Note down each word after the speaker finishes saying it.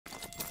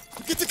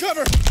Get to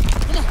cover!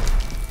 Come on!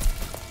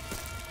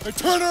 Right,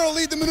 Turner will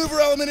lead the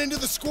maneuver element into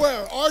the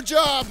square. Our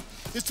job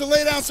is to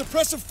lay down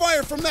suppressive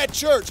fire from that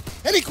church.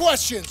 Any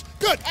questions?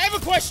 Good! I have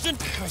a question!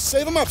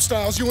 Save them up,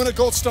 Styles. You win a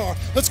gold star.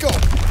 Let's go!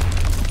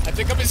 I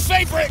think I'm his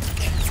favorite!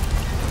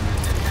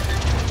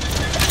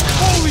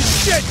 Holy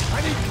shit!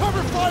 I need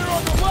cover fire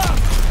on the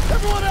left!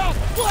 Everyone else,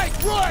 flank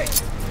right!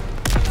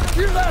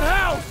 Clear that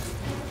house!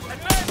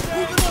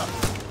 Move it up!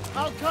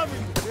 I'll cover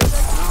you.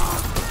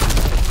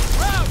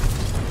 Round!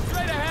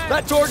 Straight ahead!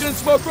 That door didn't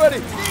smoke ready!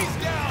 Knees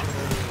down!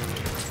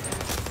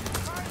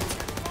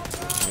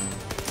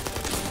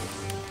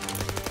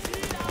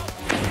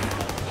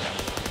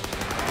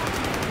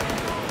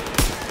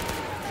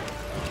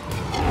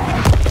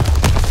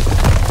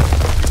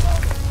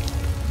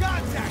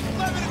 Contact!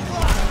 11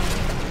 o'clock!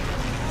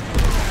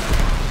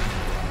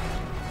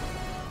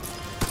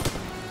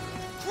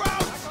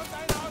 Crouch!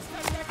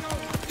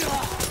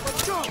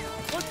 Let's go!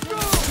 Let's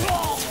go!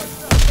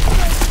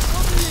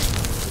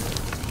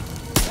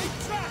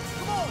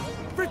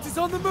 Fritz is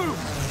on the move!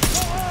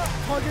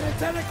 Target at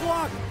 10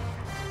 o'clock!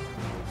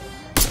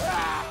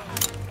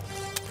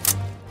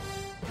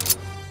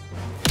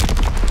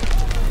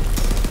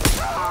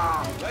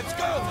 Let's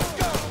go! Let's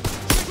go!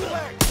 Triple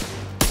leg!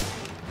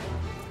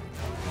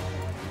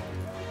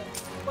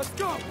 Let's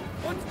go!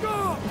 Let's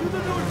go! To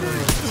the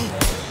northeast!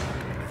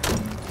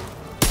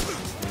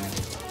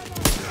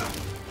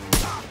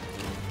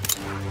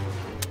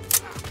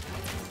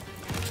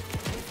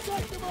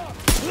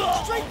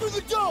 Straight through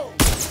the dome!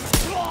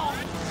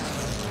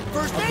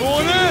 First aid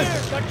going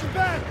in! Got your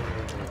back!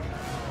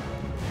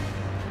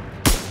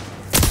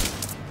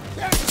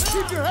 Daniels,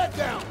 keep your head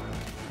down!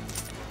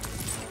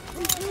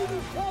 He's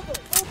leaving cover!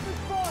 Open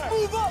fire!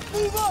 Move up!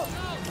 Move up!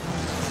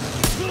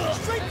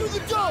 Straight through the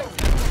dome!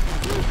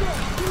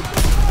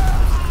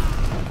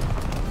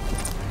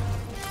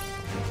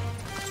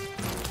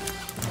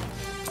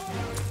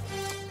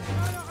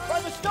 By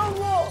the stone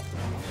wall!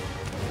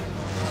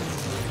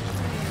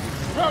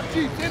 Crouch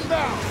Chief,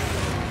 inbound!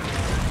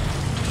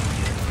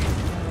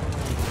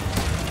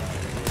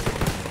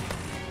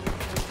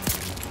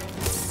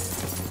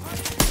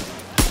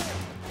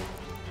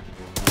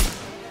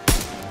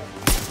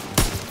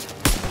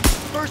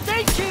 First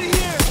aid kit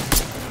here!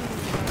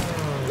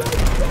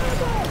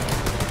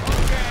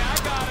 Okay,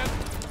 I got him.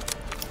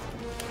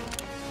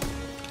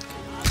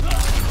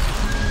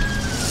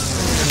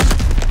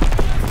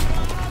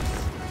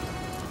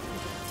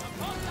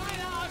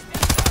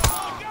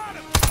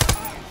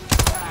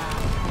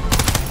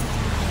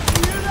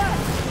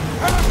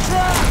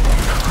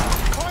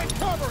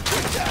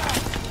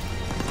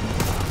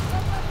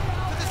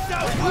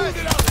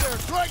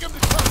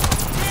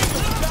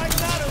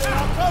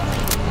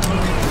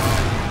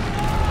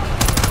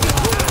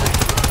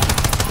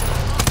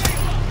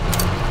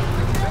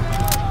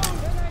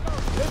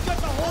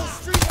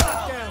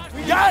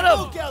 Got him!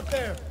 Look out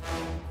there!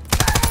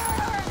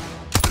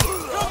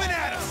 Coming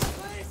at us!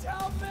 Please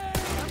help me!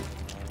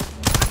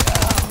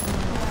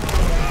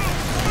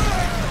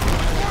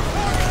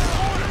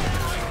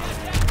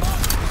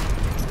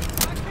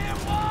 I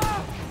can't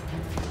walk!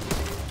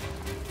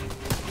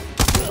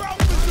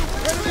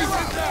 Enemies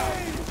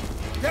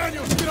inbound!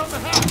 Daniels, get on the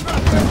house!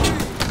 Not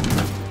that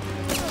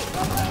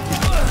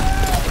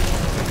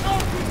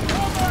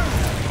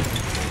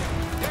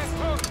Yes,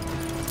 Hook!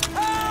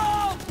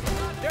 Help!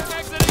 They're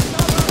exiting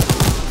cover!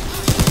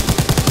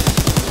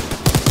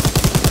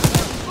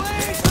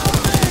 Please help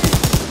me!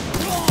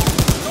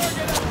 Target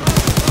at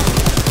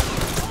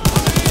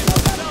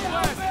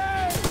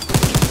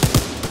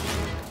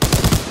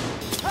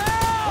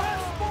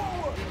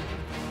Help!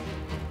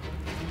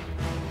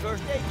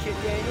 First aid kit,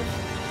 Daniel.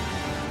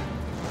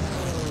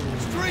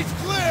 Street's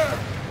clear!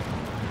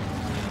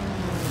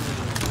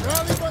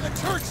 Rally by the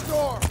church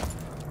door!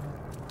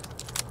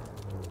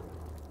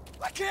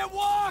 I can't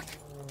walk!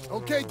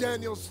 Okay,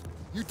 Daniels.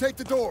 You take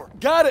the door.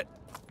 Got it!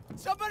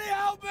 Somebody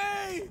help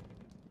me!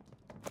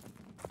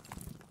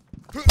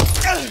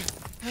 Please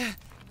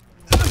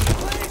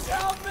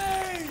help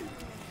me!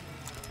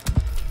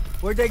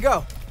 Where'd they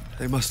go?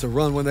 They must have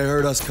run when they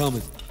heard us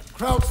coming.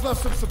 Krauts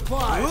left some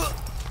supplies.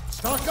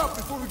 Stock up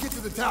before we get to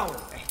the tower.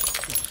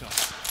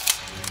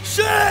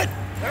 Shit!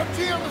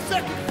 MG on the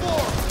second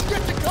floor.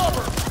 Get to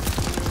cover.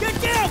 Get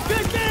down!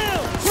 Get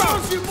down!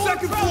 Krauts, you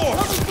second floor.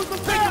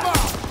 Take him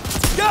out.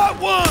 Got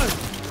one!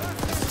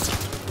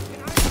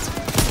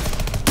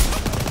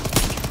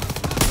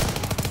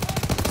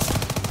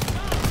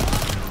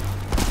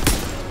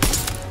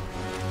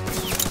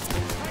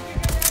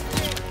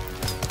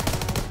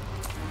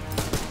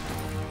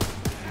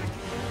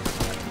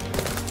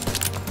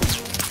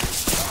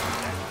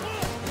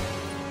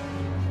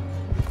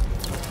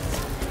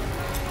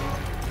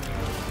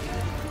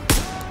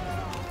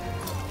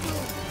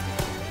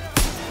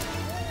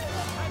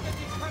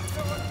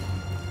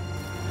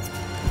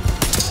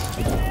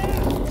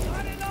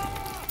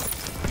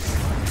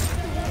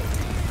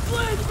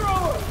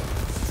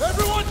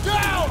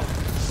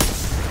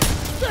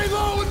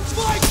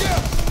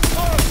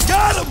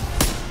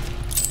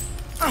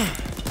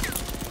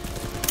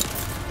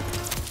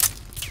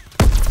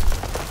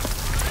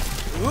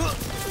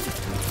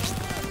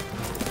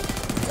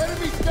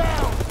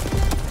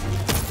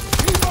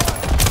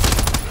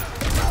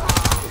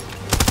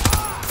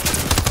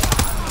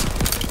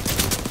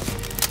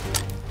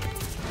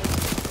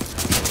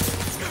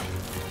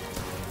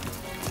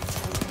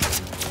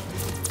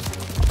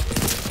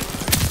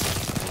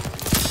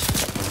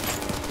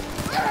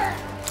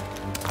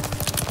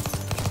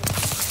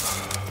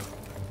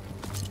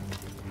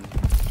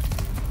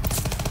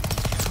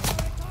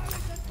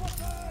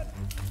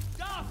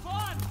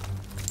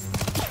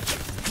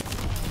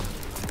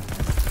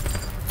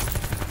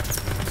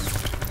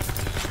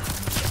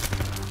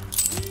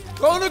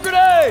 Throwing a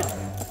grenade!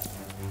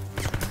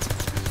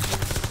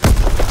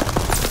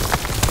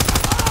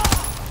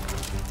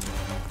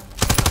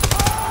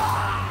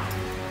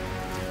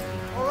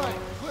 All right,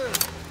 clear.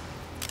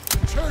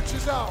 The church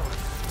is ours.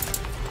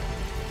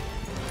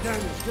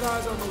 Daniels, get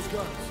eyes on those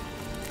guns.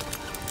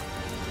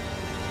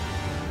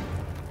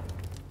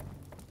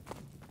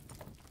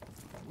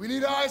 We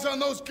need eyes on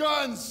those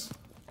guns!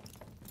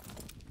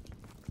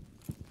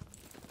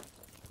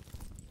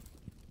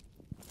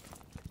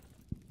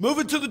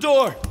 Moving to the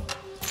door!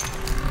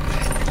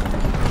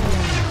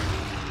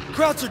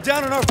 Krauts are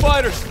down on our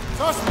fighters!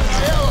 Sussman,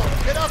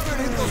 Aiello, get up here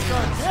and hit those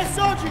guns! Yes,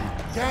 Sergeant!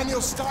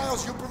 Daniel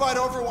Stiles, you provide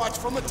overwatch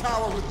from the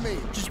tower with me.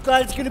 Just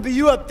glad it's gonna be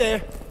you up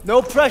there.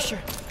 No pressure.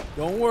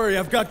 Don't worry,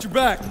 I've got your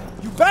back.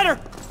 You better!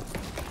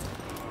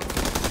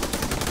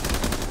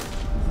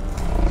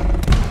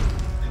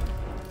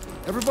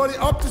 Everybody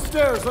up the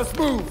stairs, let's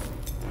move!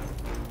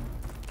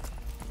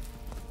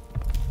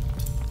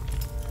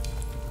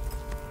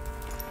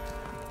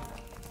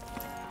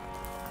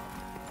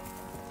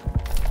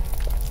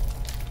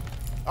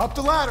 Up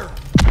the ladder!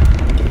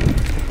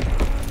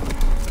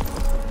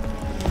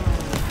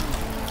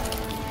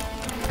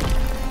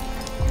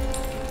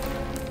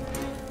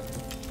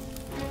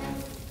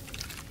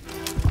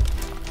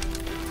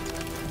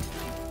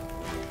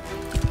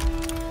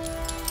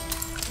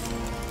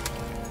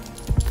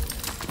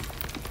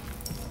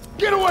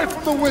 Get away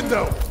from the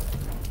window!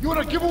 You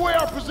wanna give away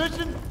our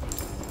position?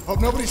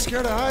 Hope nobody's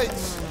scared of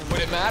heights.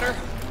 Would it matter?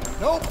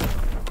 Nope.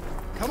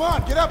 Come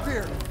on, get up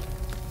here.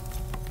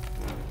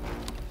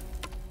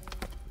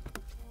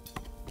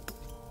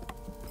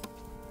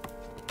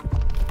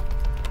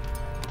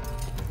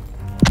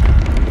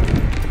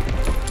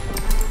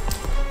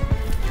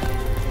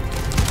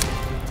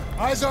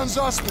 Eyes on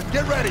Zussman,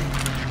 get ready.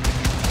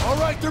 All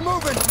right, they're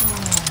moving.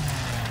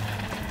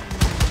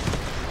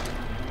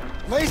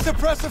 Lay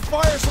suppressive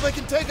fire so they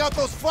can take out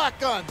those flak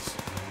guns.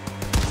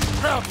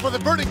 Crouch for the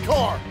burning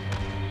car.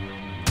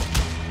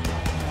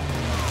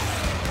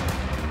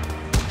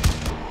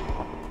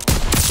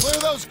 Clear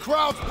those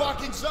crowds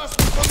blocking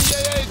Zussman from the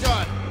AA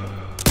gun.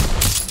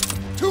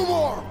 2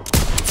 more.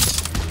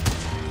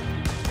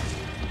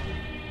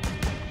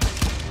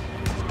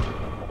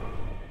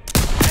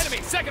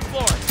 Enemy, second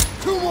floor.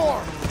 2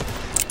 more.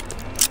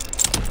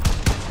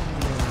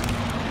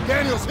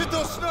 Daniels, hit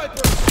those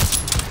snipers.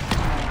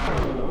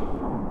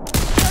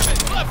 German,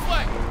 left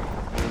flank.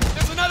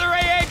 There's another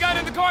AA gun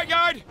in the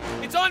courtyard.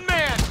 It's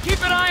unmanned.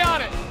 Keep an eye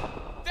on it.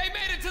 They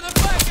made it to the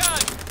flag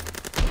gun.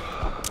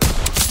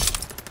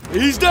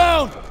 He's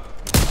down!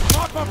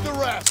 Mop up the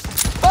rest.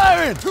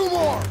 Firing! 2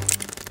 more.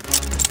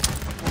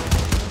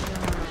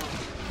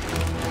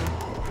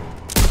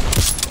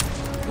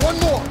 One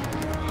more.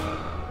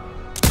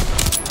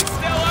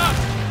 Still up.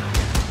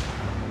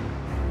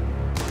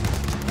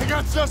 I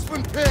got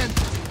Zussman pinned.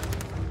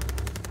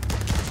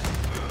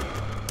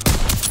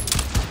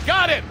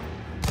 Got him.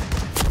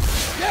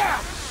 Yeah!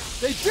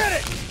 They did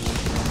it!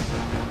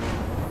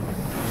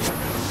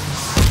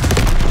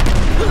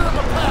 Clear up a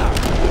path!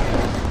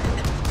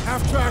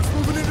 Half-tracks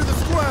moving into the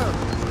square!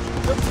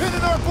 They're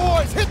pinning our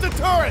boys! Hit the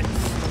turrets!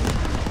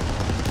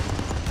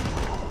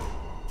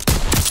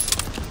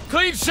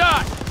 Clean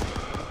shot.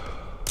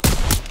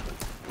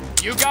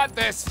 You got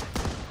this.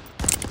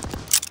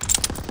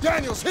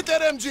 Daniels, hit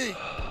that MG!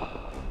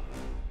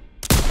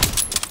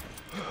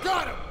 You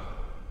got him!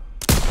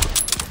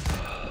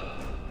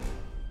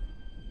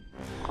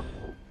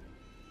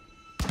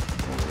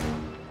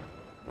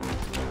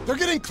 They're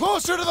getting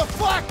closer to the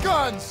flak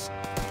guns!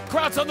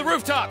 Krauts on the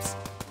rooftops.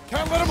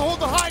 Can't let them hold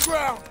the high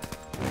ground!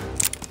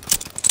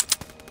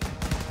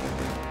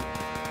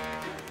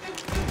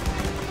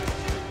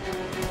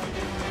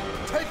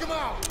 Take him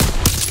out!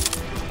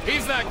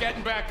 He's not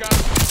getting back up.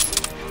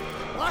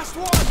 Last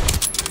one!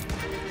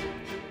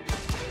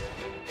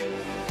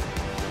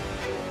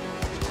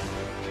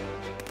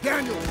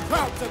 Daniel,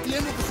 Krauts at the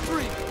end of the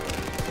street!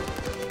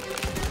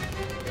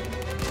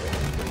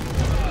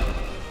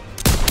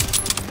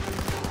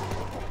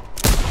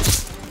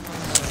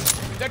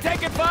 They're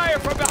taking fire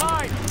from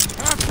behind.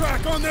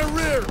 Half-track on their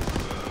rear!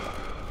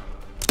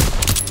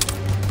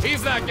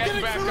 He's not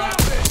getting back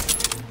up. surrounded!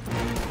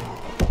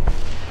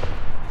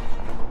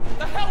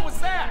 The hell was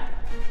that?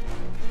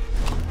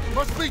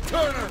 Must be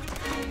Turner!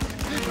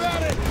 Keep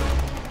at it!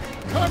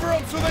 Cover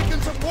them so they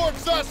can support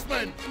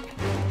Zussman!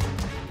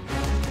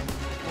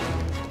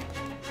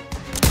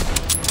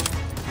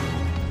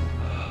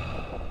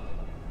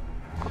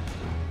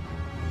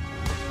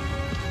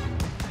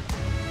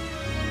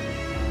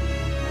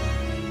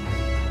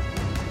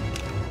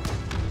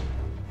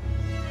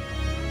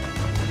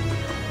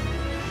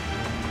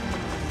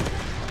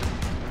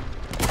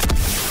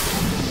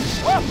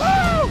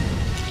 Woo-hoo!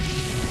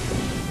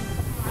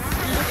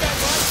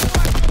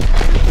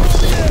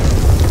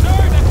 Sir,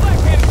 that black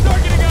man is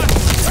targeting us!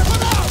 Rip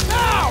him out,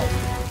 now!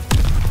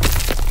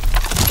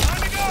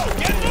 Time to go!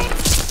 Get him!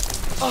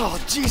 Oh,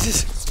 Jesus.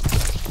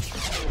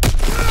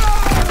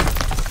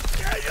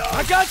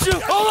 I got you!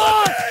 Hold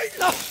on!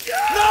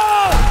 No!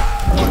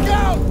 Look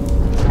out!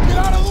 Get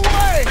out of the way!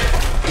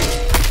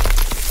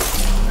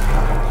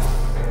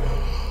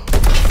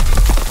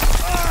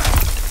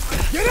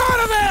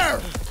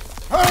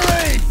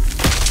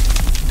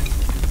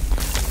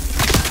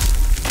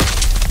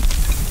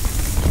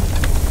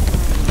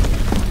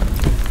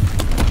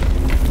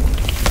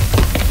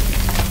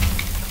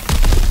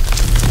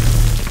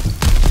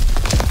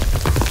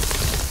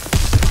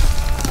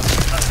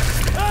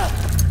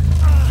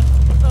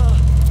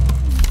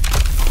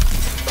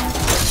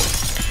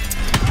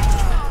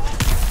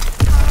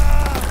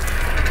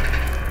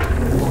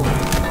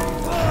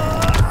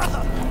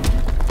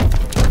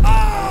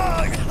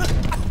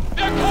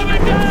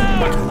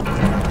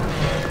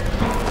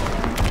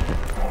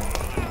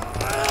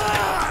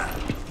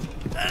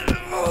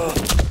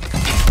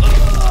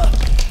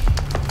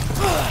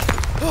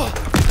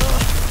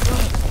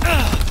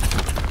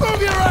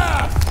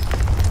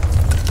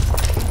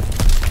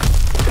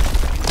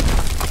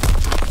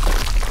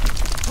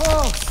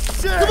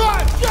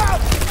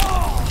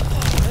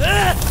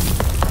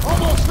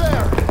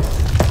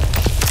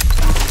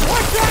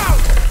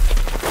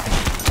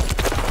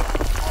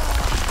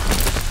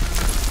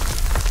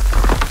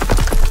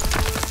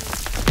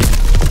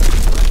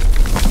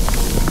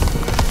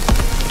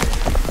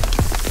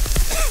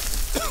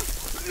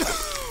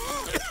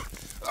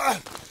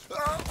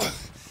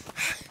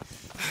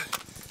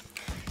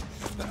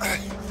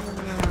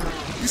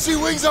 You see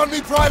wings on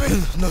me, Private?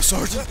 No,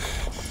 Sergeant.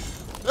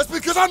 That's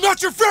because I'm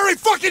not your fairy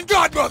fucking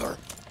godmother!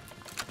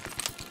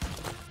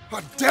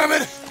 God damn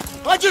it!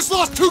 I just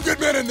lost 2 good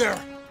men in there!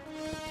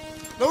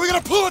 Now we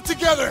gotta pull it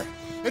together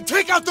and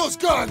take out those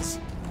guns!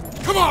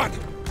 Come on!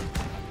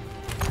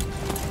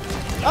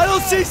 I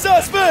don't see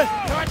suspect!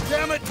 God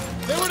damn it!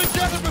 They were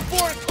together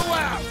before it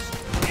collapsed!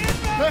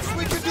 Best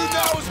we can do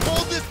now is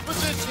hold this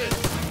position!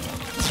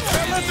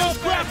 Can't let those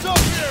brats up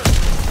here!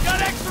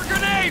 Got extra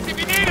grenades if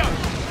you need them!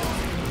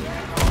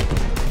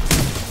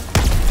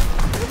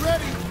 We're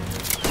ready!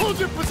 Hold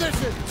your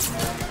position!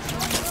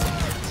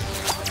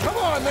 Come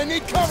on, they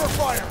need cover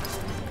fire!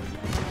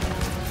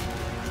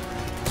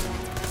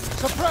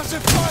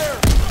 Suppressive fire!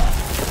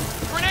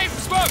 Grenades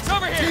and smokes,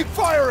 over here! Keep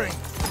firing!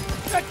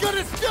 That gun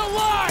is still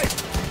alive!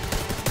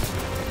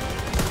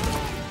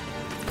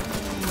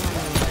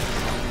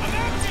 I'm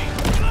empty!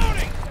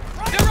 Reloading!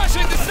 They're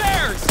rushing the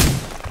stairs!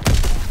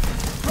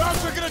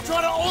 Crowds are gonna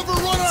try to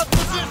overrun our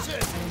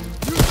position!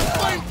 Use the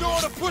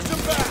flamethrower to push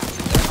them back!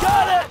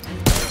 Got it!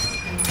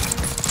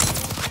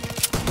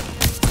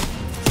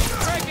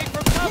 Breaking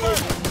from cover!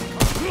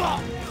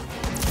 Reloading!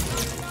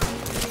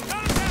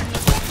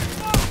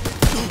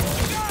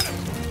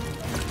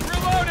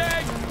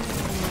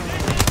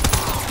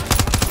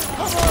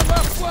 Cover our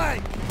left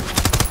flank!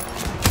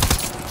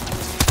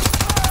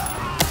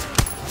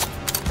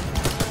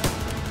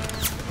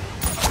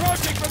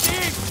 Approaching from the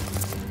east!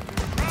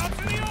 Crowds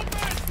in the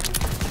open!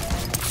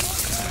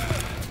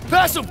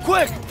 Pass him,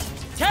 quick!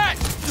 Cat!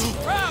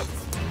 Crowds!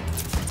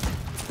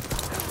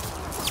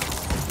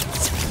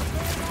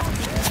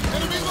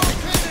 Enemy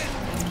located!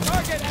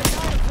 Target at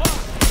 9 o'clock!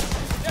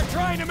 They're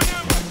trying to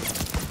maneuver!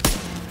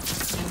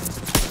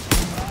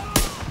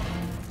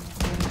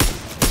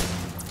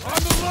 On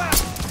the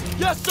left!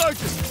 Yes,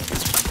 Sergeant!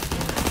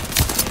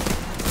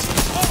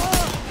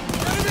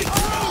 Enemy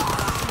troops!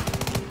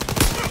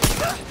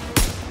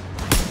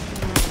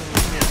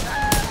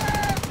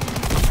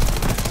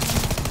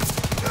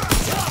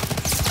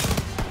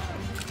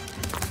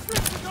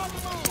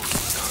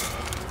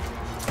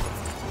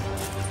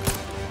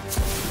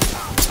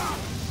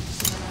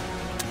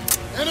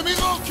 Enemy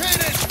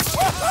located!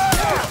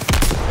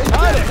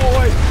 Got it,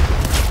 boy!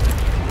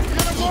 We're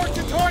gonna mark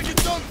the target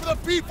zone for the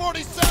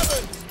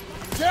P-47s!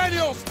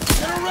 Daniels,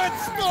 get a red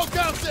smoke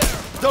out there!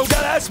 Don't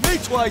gotta ask me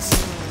twice!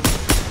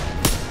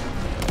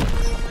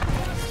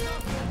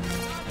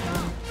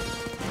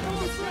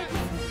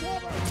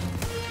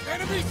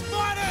 Enemy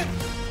spotted!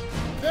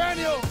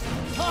 Daniels,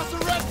 toss a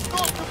red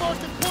smoke to mark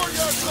the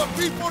courtyard for the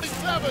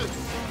P-47s!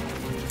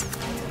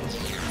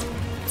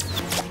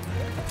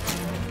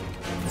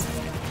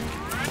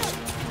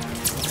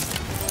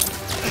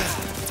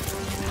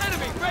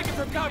 Enemy breaking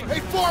from cover! Hey,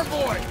 farm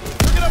boy!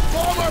 We're gonna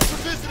bomb our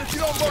position if you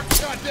don't mark the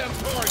goddamn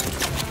target!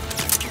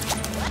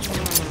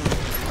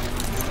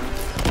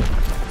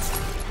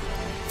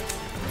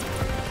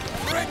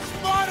 Red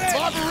spotted!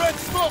 Lob a red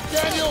smoke,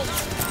 Daniel!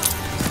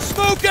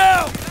 Smoke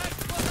out!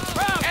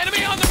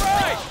 Enemy on the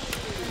right!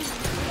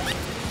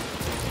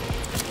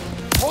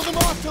 Hold them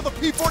off till the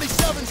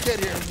P-47s get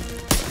here!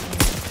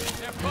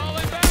 They're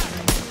falling back!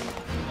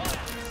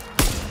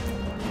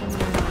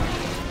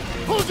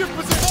 Hold your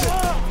position!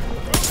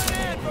 Moving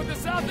in from the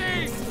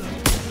southeast!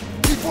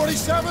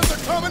 P-47s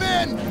are coming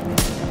in!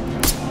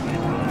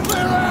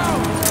 Clear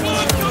out!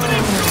 Coming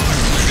in short!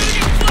 We're gonna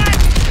get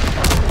flanked!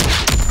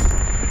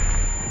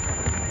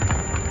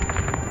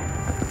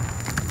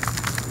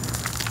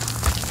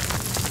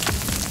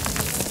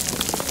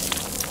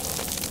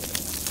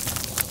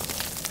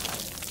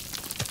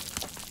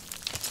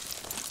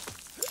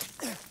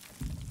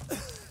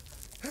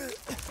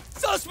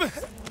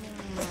 Suspect!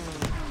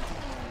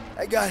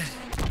 I got it.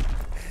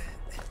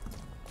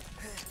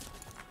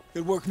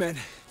 Good work, men.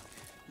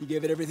 You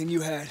gave it everything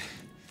you had.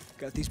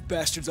 Got these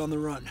bastards on the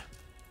run.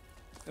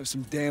 That was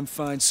some damn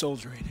fine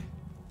soldiering.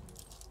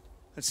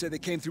 I'd say they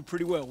came through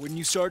pretty well, wouldn't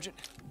you, Sergeant?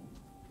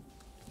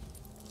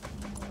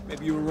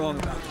 Maybe you were wrong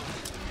about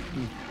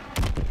them.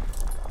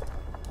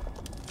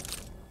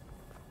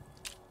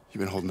 You've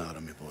been holding out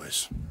on me,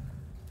 boys.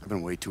 I've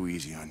been way too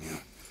easy on you.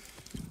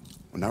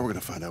 Well, now we're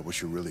gonna find out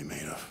what you're really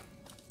made of.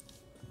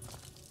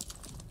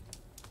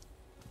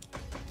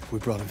 We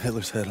brought him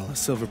Hitler's head on a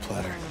silver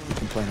platter. We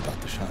complain about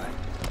the shine.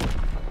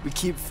 We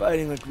keep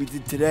fighting like we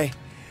did today,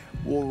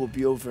 war will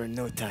be over in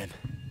no time.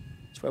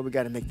 That's why we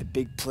gotta make the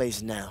big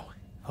plays now.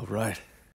 All right.